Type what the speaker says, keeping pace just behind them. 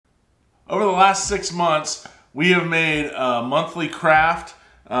Over the last 6 months, we have made a monthly craft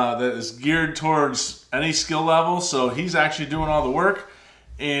that is geared towards any skill level. So he's actually doing all the work.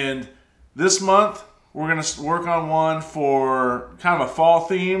 And this month, we're going to work on one for kind of a fall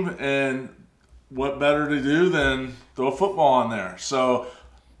theme. And what better to do than throw a football on there. So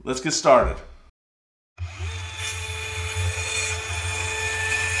let's get started.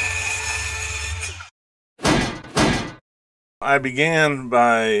 I began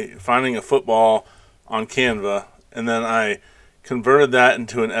by finding a football on Canva, and then I converted that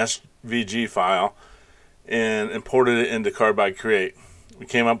into an SVG file and imported it into Decor Create. We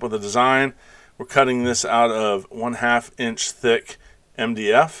came up with a design. We're cutting this out of 1/2 inch thick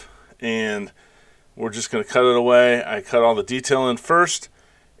MDF, and we're just going to cut it away. I cut all the detail in first,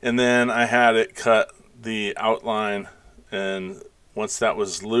 and then I had it cut the outline, and once that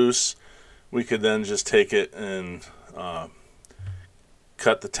was loose, we could then just take it and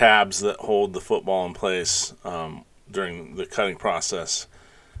cut the tabs that hold the football in place during the cutting process,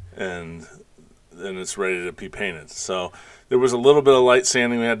 and then it's ready to be painted. So there was a little bit of light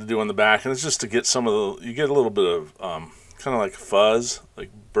sanding we had to do on the back, and it's just to get some of the, you get a little bit of kind of like fuzz,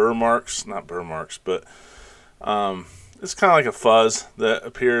 like burr marks, not burr marks, but it's kind of like a fuzz that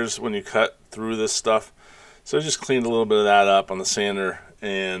appears when you cut through this stuff. So I just cleaned a little bit of that up on the sander,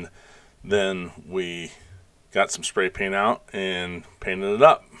 and then we got some spray paint out and painted it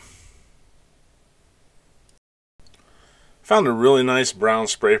up. Found a really nice brown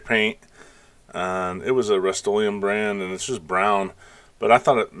spray paint, and it was a Rust-Oleum brand, and it's just brown, but I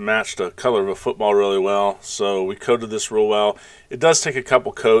thought it matched the color of a football really well, so we coated this real well. It does take a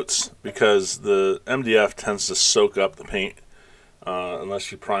couple coats because the MDF tends to soak up the paint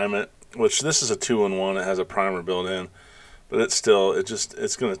unless you prime it, which this is a 2-in-1. It has a primer built in. But it's going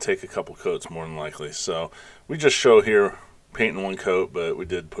to take a couple coats more than likely. So we just show here painting one coat, but we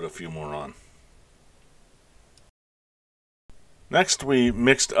did put a few more on. Next, we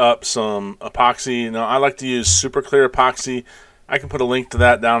mixed up some epoxy. Now, I like to use super clear epoxy. I can put a link to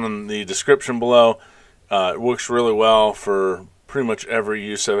that down in the description below. It works really well for pretty much every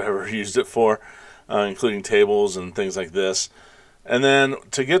use I've ever used it for, including tables and things like this. And then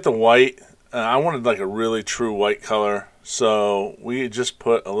to get the white, I wanted like a really true white color. So we just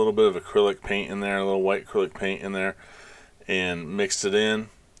put a little bit of acrylic paint in there, a little white acrylic paint in there, and mixed it in.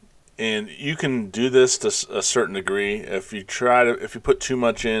 And you can do this to a certain degree. If you put too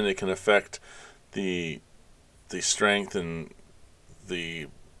much in, it can affect the strength and the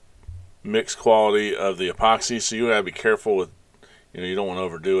mix quality of the epoxy. So you gotta be careful with, you don't want to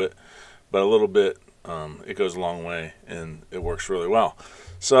overdo it, but a little bit, it goes a long way, and it works really well.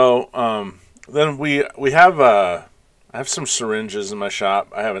 So then I have some syringes in my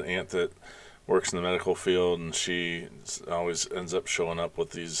shop. I have an aunt that works in the medical field, and she always ends up showing up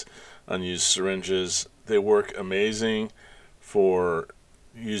with these unused syringes. They work amazing for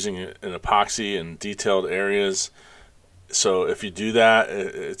using an epoxy in detailed areas. So if you do that,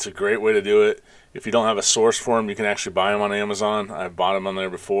 it's a great way to do it. If you don't have a source for them, you can actually buy them on Amazon. I've bought them on there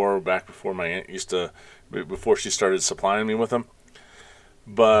before, back before my aunt before she started supplying me with them.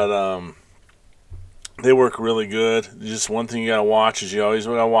 But they work really good. Just one thing you gotta watch is you always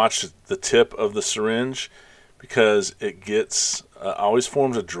gotta watch the tip of the syringe, because it always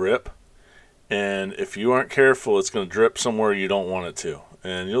forms a drip, and if you aren't careful, it's going to drip somewhere you don't want it to.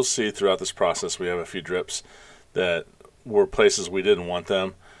 And you'll see throughout this process we have a few drips that were places we didn't want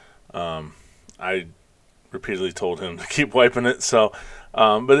them. I repeatedly told him to keep wiping it. So,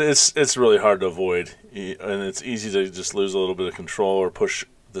 but it's really hard to avoid, and it's easy to just lose a little bit of control or push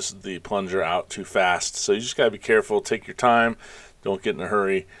the plunger out too fast. So you just got to be careful, take your time, don't get in a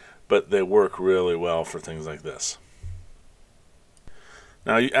hurry, but they work really well for things like this.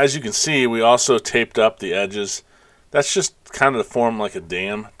 Now, as you can see, we also taped up the edges. That's just kind of to form like a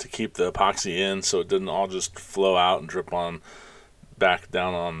dam to keep the epoxy in, so it didn't all just flow out and drip on back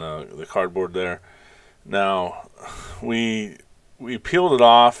down on the cardboard there. Now, we peeled it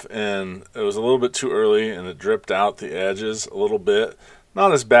off, and it was a little bit too early, and it dripped out the edges a little bit.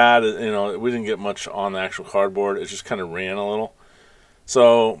 Not as bad, we didn't get much on the actual cardboard. It just kind of ran a little.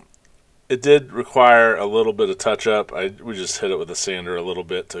 So it did require a little bit of touch up. We just hit it with a sander a little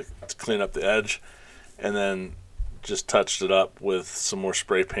bit to clean up the edge, and then just touched it up with some more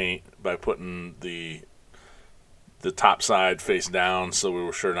spray paint by putting the top side face down, so we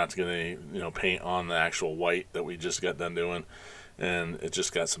were sure not to get any paint on the actual white that we just got done doing, and it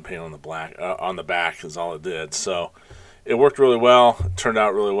just got some paint on the black on the back is all it did. So it worked really well. It turned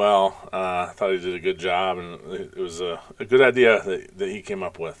out really well. I thought he did a good job, and it was a good idea that he came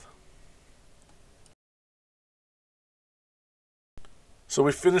up with. So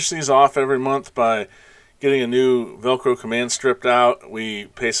we finish these off every month by getting a new Velcro command strip out. We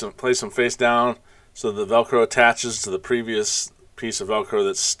place them face down so the Velcro attaches to the previous piece of Velcro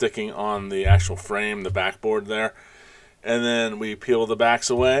that's sticking on the actual frame, the backboard there. And then we peel the backs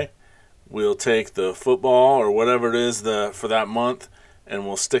away. We'll take the football or whatever it is for that month, and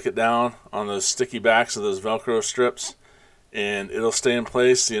we'll stick it down on those sticky backs of those Velcro strips, and it'll stay in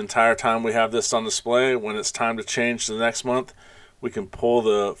place the entire time we have this on display. When it's time to change to the next month, we can pull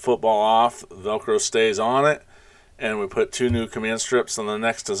the football off, Velcro stays on it, and we put 2 new command strips on the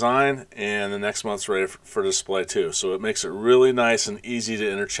next design, and the next month's ready for display too. So it makes it really nice and easy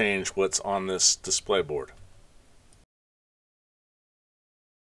to interchange what's on this display board.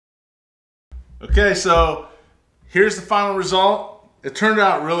 Okay, so here's the final result. It turned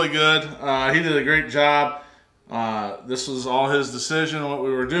out really good. He did a great job. This was all his decision, what we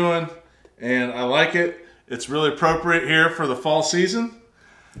were doing, and I like it. It's really appropriate here for the fall season,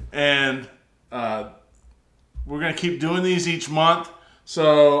 and we're gonna keep doing these each month.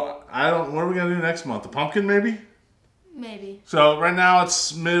 So what are we gonna do next month? A pumpkin maybe? Maybe. So right now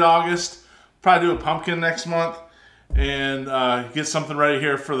it's mid-August. Probably do a pumpkin next month, and get something ready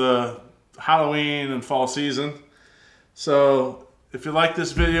here for the Halloween and fall season. So if you like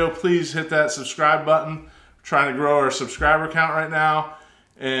this video, please hit that subscribe button. We're trying to grow our subscriber count right now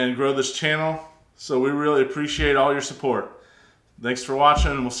and grow this channel. So we really appreciate all your support. Thanks for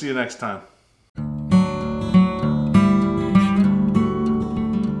watching, and we'll see you next time.